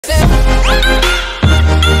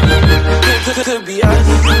could be us.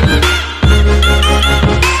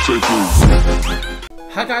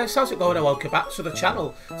 Hi guys, how's it going and welcome back to the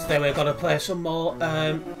channel. Today we're going to play some more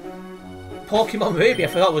Pokemon Ruby. I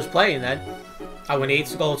forgot I was playing then. And we need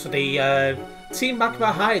to go to the Team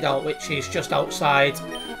Magma Hideout, which is just outside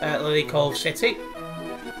Lily Cove City.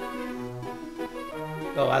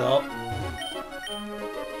 Oh, hello.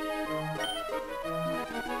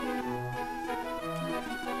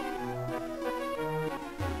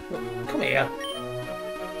 Come here.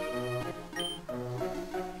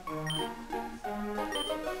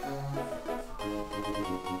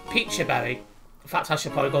 Peachy berry. In fact, I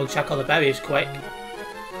should probably go and check on the berries quick.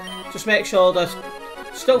 Just make sure they're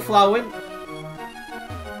still flowering.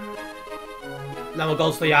 Then we'll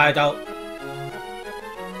go to the hideout.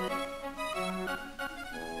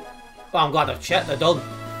 Well, I'm glad I've checked. They're done.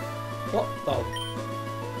 What? Oh.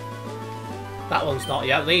 That one's not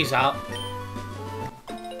yet. These are.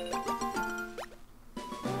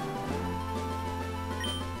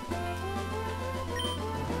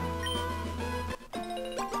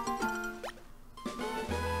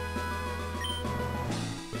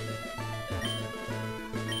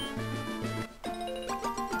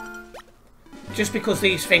 Just because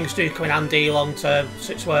these things do come in handy long term,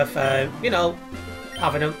 so it's worth, you know,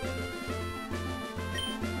 having them.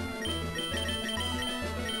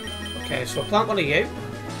 Okay, so we'll plant one of you.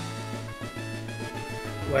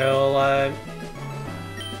 We'll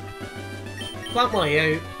plant one of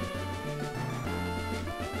you.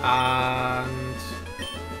 And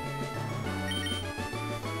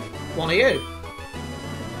one of you.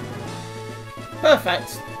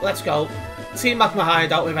 Perfect. Let's go. Team Magma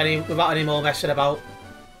Hideout without any more messing about.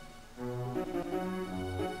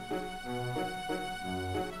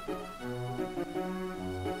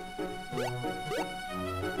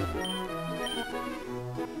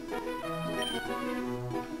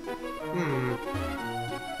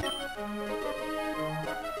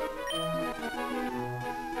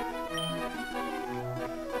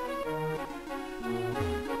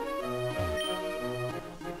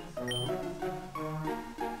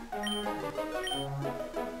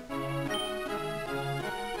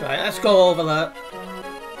 Right, let's go over there.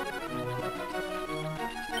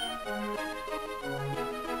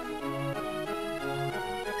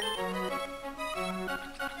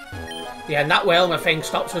 Yeah, and that whale, I think,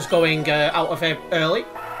 stops us going out of here early.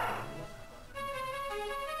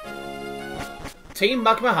 Team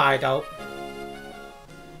Magma Hideout.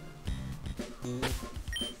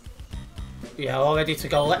 Yeah, all ready to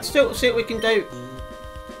go. Let's see what we can do.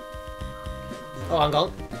 Oh, hang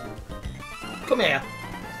on. Come here.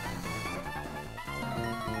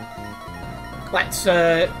 Let's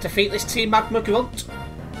defeat this Team Magma Grunt.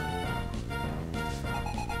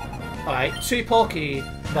 Alright, 2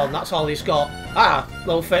 Pokemon, that's all he's got. Ah,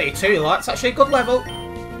 level 32, that's actually a good level.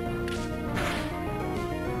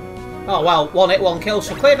 Oh well, 1 hit, 1 kill,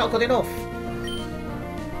 so clearly not good enough.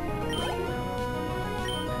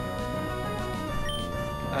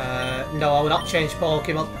 No, I will not change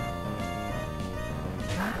Pokemon.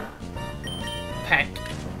 Peck.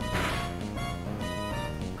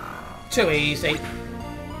 Too easy.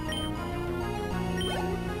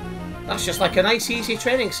 That's just like a nice easy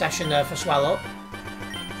training session there for Swallow.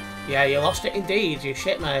 Yeah, you lost it indeed, you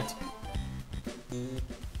shitmate.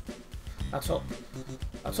 I took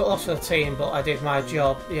loss for the team, but I did my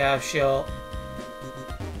job. Yeah, sure.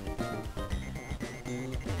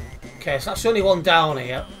 Okay, so that's the only one down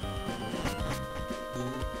here.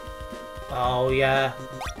 Oh yeah.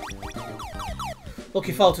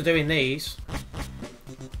 Looking forward to doing these.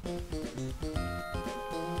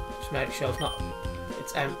 Make sure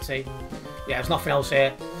it's empty. Yeah, there's nothing else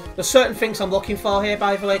here. There's certain things I'm looking for here,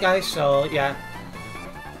 by the way, guys, so yeah.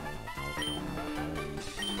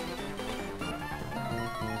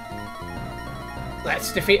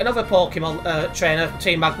 Let's defeat another Pokemon trainer,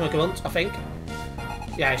 Team Magma Grunt, I think.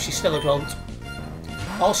 Yeah, she's still a grunt.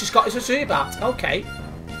 All she's got is a Zubat. Okay.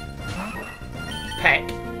 Peck.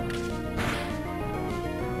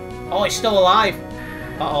 Oh, he's still alive.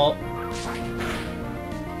 Uh-oh.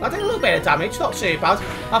 I did a little bit of damage, not too bad.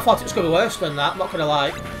 I thought it was going to be worse than that, not going to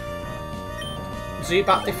lie.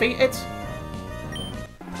 Zubat defeated.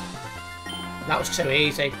 That was too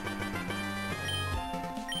easy.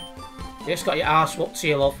 You just got your arse whooped to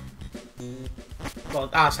your love. Well,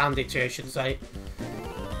 arse handed to you, I should say.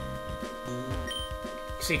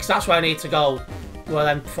 See, because that's where I need to go. Where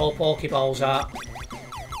them full Pokeballs are.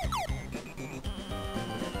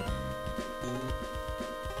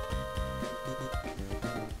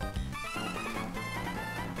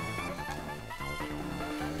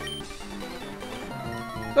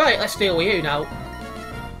 Right, let's deal with you now.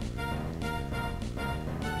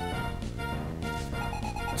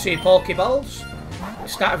 2 Pokeballs.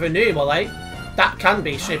 Start of a new melee. That can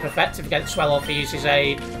be super effective against Swallow if he uses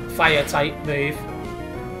a fire type move.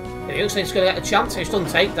 And he looks like he's going to get a chance. He's done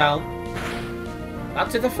takedown. That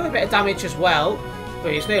did a fair bit of damage as well,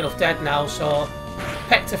 but he's near enough dead now, so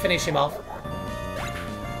Peck to finish him off.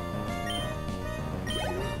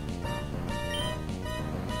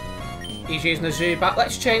 He's using the Zubat.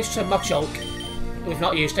 Let's change to Machoke. We've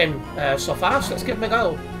not used him so far, so let's give him a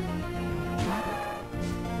go.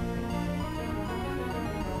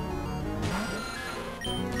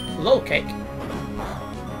 Low kick.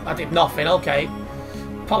 I did nothing, okay.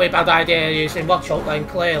 Probably a bad idea using Machoke then,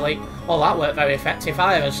 clearly. Oh, that weren't very effective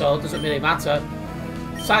either, so it doesn't really matter.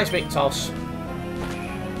 Seismic toss.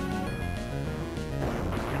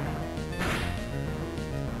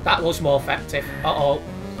 That was more effective. Uh-oh.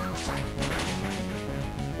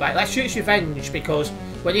 Right, let's use Revenge, because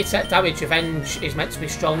when you take damage, Revenge is meant to be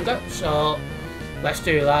stronger, so let's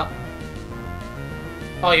do that.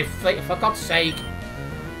 Oh, for God's sake.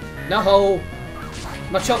 No!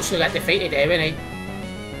 Machoke's gonna get defeated here, isn't he?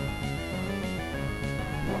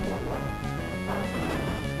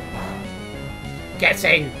 Get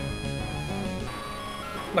in!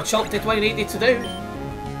 Machoke did what he needed to do.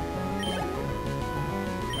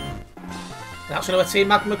 That's another Team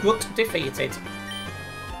Magma Grunt defeated.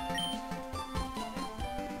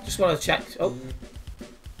 Just want to check. Oh.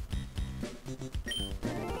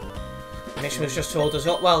 Mission was just told us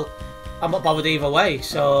up. Well, I'm not bothered either way,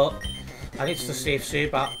 so I need to see if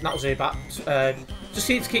Zubat, not Zubat, just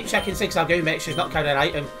need to keep checking Zigzag Goo, make sure he's not carrying an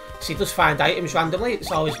item. Because he does find items randomly,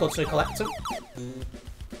 it's always good to collect them.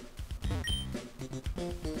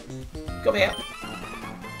 Come here.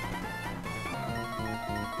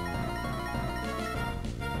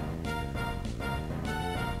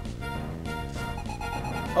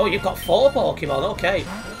 Oh, you've got 4 Pokemon, okay.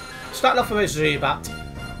 Starting off with a Zubat.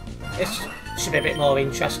 This should be a bit more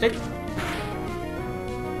interesting.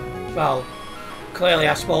 Well, clearly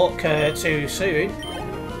I spoke too soon.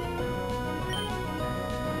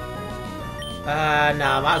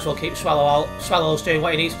 Nah, might as well keep Swallow out. Swallow's doing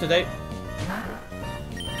what he needs to do.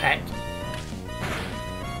 Peck.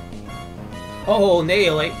 Oh,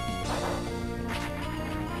 nearly.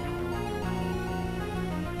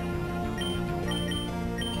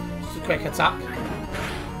 Just a quick attack.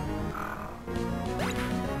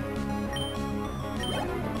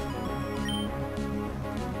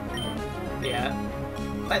 Yeah.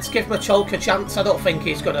 Let's give Machoke a chance. I don't think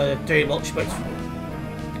he's going to do much, but,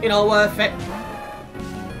 you know, worth it.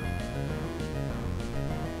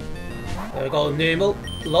 There we go, normal.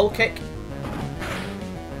 Low kick.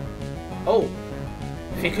 Oh.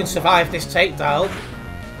 If you can survive this takedown,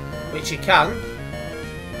 which you can.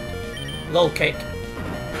 Low kick.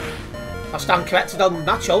 I stand corrected on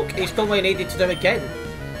Machoke. He's done what he needed to do again.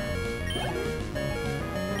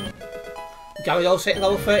 Gyarados hitting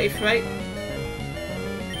level 33.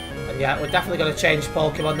 And yeah, we're definitely going to change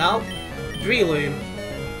Pokemon now. Breloom.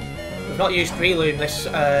 We've not used Breloom this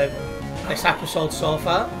episode so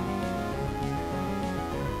far.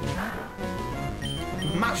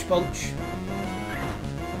 Match Punch.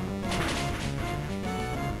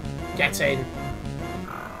 Get in.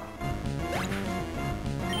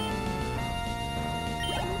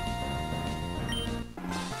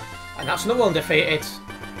 And that's another one defeated.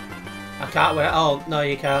 I can't wait. Oh, no,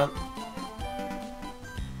 you can't.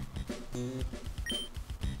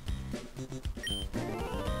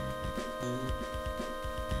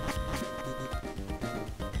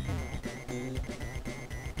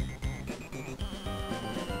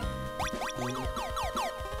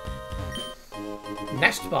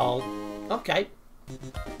 Nest ball. Okay.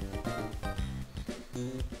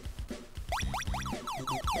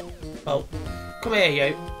 Oh, come here,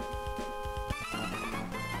 you.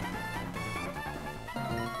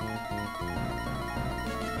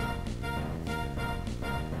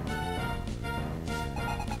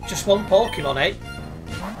 Just one Pokemon, eh?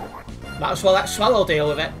 Might as well let Swallow deal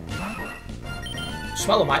with it.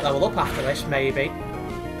 Swallow might level up after this, maybe.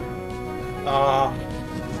 Ah.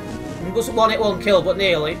 It wasn't one hit, one kill, but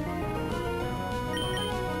nearly.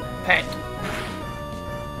 Peck.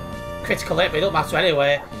 Critical hit, but it don't matter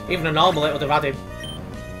anyway. Even a normal hit would have had him.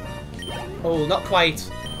 Oh, not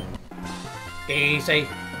quite. Easy.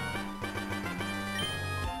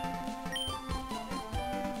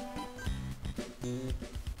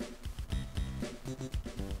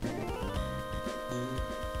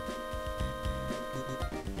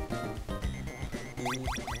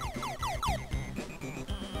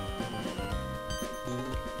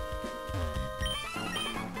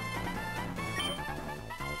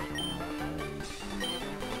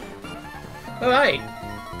 Alright.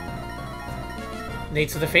 Need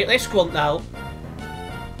to defeat this grunt now.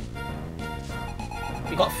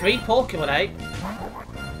 You got 3 Pokemon, eh?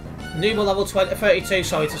 Numa level 32,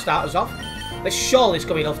 sorry, to start us off. This surely is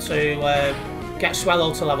good enough to get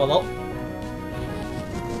Swellow to level up.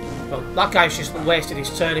 Well, that guy's just wasted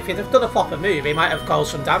his turn. If he'd have done a proper move, he might have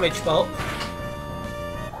caused some damage, but...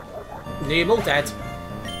 Numel dead.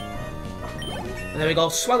 And there we go,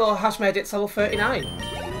 Swellow has made it to level 39.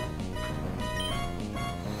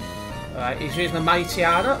 Alright, he's using the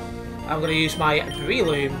Mightyena. I'm going to use my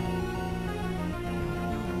Breloom.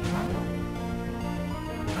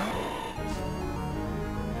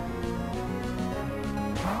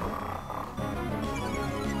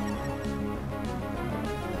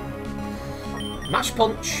 Match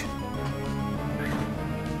Punch.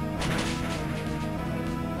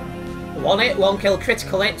 1 hit, 1 kill,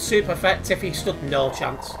 critical hit, super effective. He stood no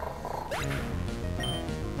chance.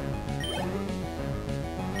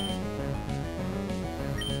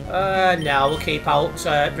 No, we'll keep out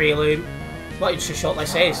Breloom. What did she short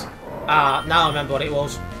this is? Ah, now I remember what it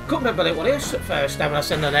was. Couldn't remember what it was at first then when I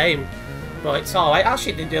seen the name. But it's alright.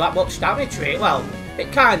 Actually, it didn't do that much damage, really. Well,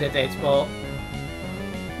 it kind of did, but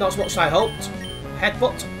not as much as I hoped.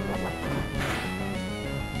 Headbutt.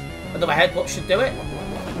 Another headbutt should do it.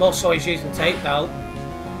 More so he's using takedown.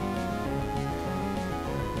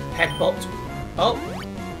 Headbutt. Oh,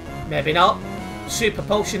 maybe not. Super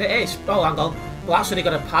potion it is. Oh, hang on. Well, that's only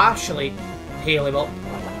going to partially heal him up.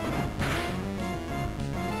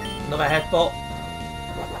 Another headbutt.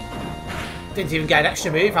 Didn't even get an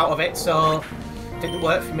extra move out of it, so didn't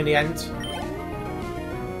work for him in the end.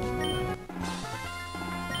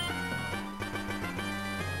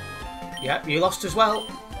 Yep, you lost as well.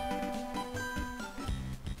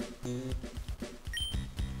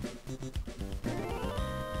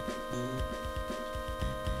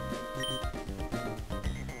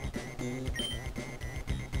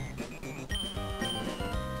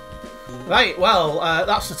 Right, well,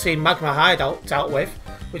 that's the team Magma Hideout dealt with.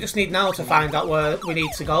 We just need now to find out where we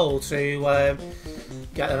need to go to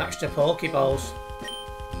get an extra Pokeballs.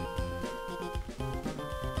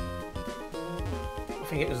 I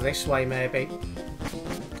think it was this way, maybe.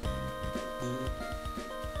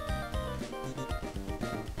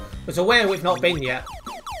 There's a way we've not been yet.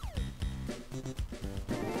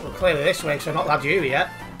 Well, clearly this way, so I've not had you yet.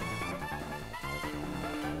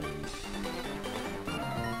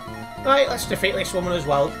 Right, let's defeat this woman as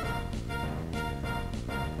well.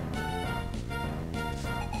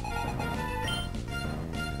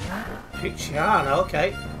 Pichiana,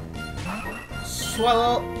 okay.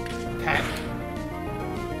 Swallow, Peck.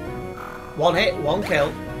 1 hit, 1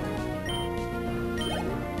 kill.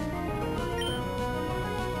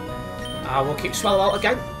 We'll keep Swallow out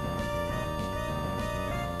again.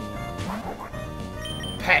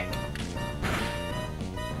 Peck.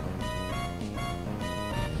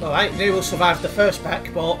 Alright, New will survive the first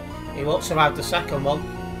peck, but he won't survive the second one.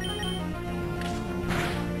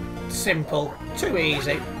 Simple. Too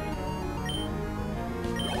easy.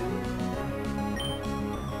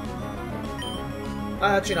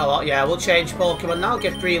 Do you know what? Yeah, we'll change Pokemon now.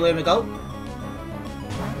 Give Breloom a go.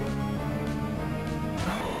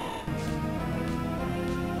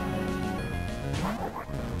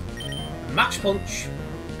 Match Punch.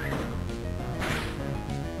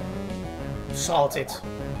 Sorted.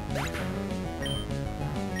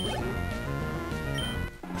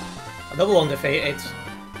 Another one defeated.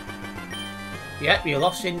 Yep, you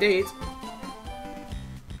lost indeed.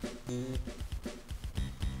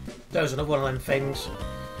 There's another one of them things.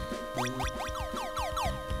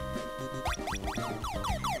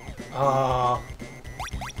 Ah,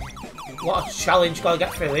 what a challenge! Gotta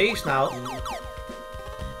get through these now.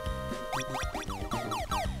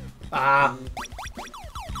 Ah.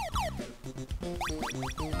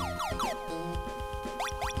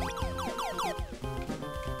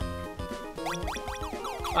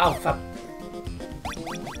 Oh, for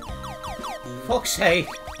fuck's sake.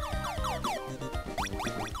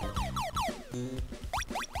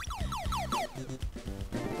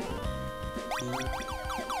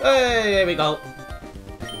 Hey, here we go.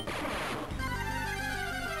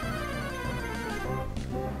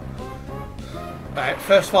 Right,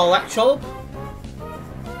 first of all, Electrode.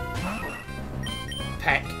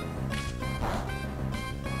 Peck.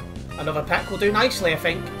 Another peck will do nicely, I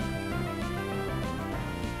think.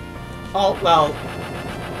 Oh, well.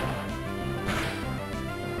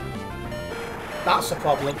 That's a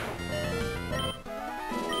problem.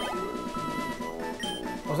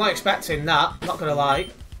 I was not expecting that, not gonna lie.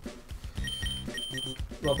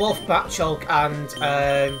 Well, both Machoke and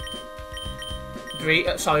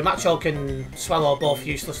Machoke and Swallow are both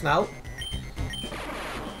useless now.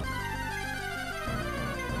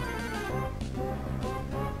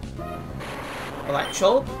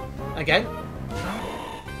 Electro. Again.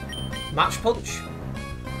 Match Punch.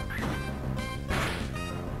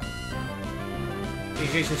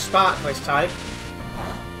 He's using Spark this time,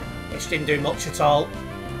 which didn't do much at all.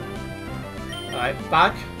 Right,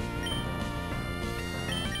 bag.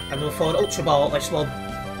 And we'll throw an Ultra Ball at this one.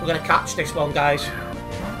 We're going to catch this one, guys.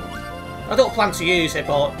 I don't plan to use it,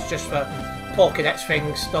 but it's just for Pokédex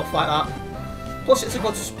things, stuff like that. Plus, it's a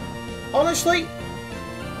good... Honestly?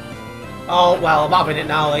 Oh, well, I'm having it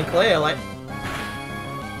now then, clearly.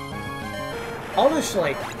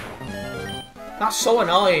 Honestly. That's so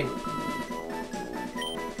annoying.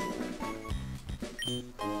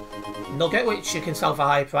 Nugget, which you can sell for a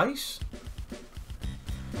high price.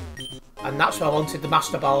 And that's why I wanted the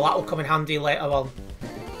Master Ball. That will come in handy later on.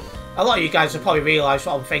 A lot of you guys have probably realised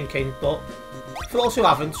what I'm thinking, but for those who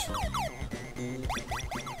haven't...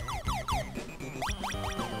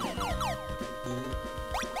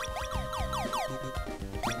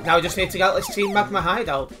 Now we just need to get this Team Magma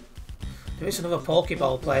Hideout. There is another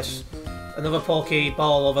Pokeball place. Another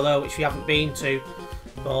Pokeball over there which we haven't been to.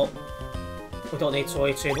 But we don't need to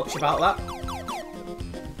worry too much about that.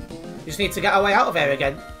 Just need to get our way out of here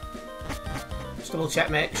again. Just double check,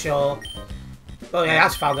 make sure. Oh yeah, he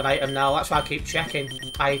has found an item now. That's why I keep checking.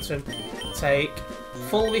 Item. Take.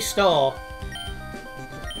 Full restore.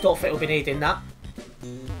 Don't think we'll be needing that.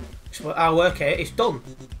 So our work here is done.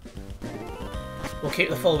 We'll keep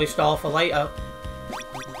the full restore for later.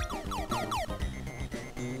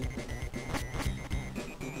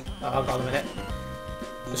 Oh, hang on a minute.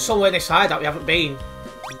 There's somewhere in this hideout we haven't been.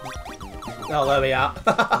 Oh, there we are.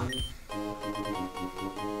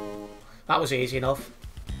 That was easy enough.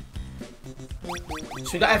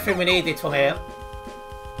 So we got everything we needed from here.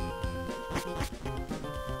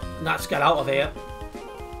 And let's get out of here.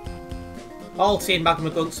 All Team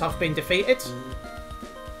Magma Gunts have been defeated.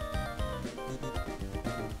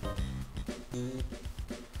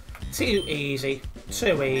 Too easy.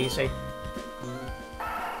 Too easy.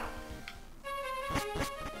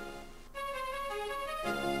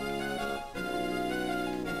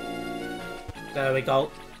 There we go.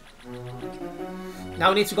 Now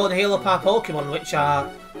we need to go and heal up our Pokemon, which are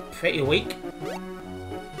pretty weak.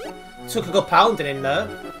 Took a good pounding in there.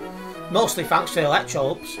 Mostly thanks to the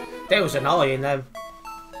Electropes. They was annoying them.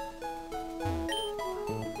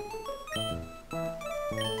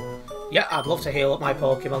 Yeah, I'd love to heal up my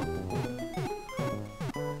Pokemon.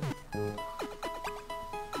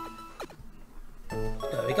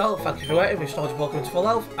 There we go. Thank you for waiting. We've restored your Pokemon to full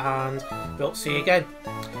health, and we'll see you again.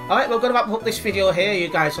 Alright, we're going to wrap up this video here. You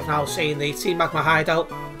guys have now seen the Team Magma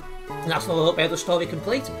Hideout. And that's another little bit of the story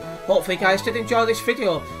complete. Hopefully you guys did enjoy this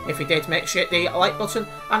video. If you did, make sure you hit the like button.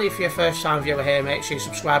 And if you're a first time viewer here, make sure you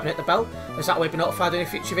subscribe and hit the bell, as that way you'll be notified of any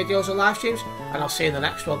future videos or live streams. And I'll see you in the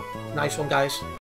next one. Nice one, guys.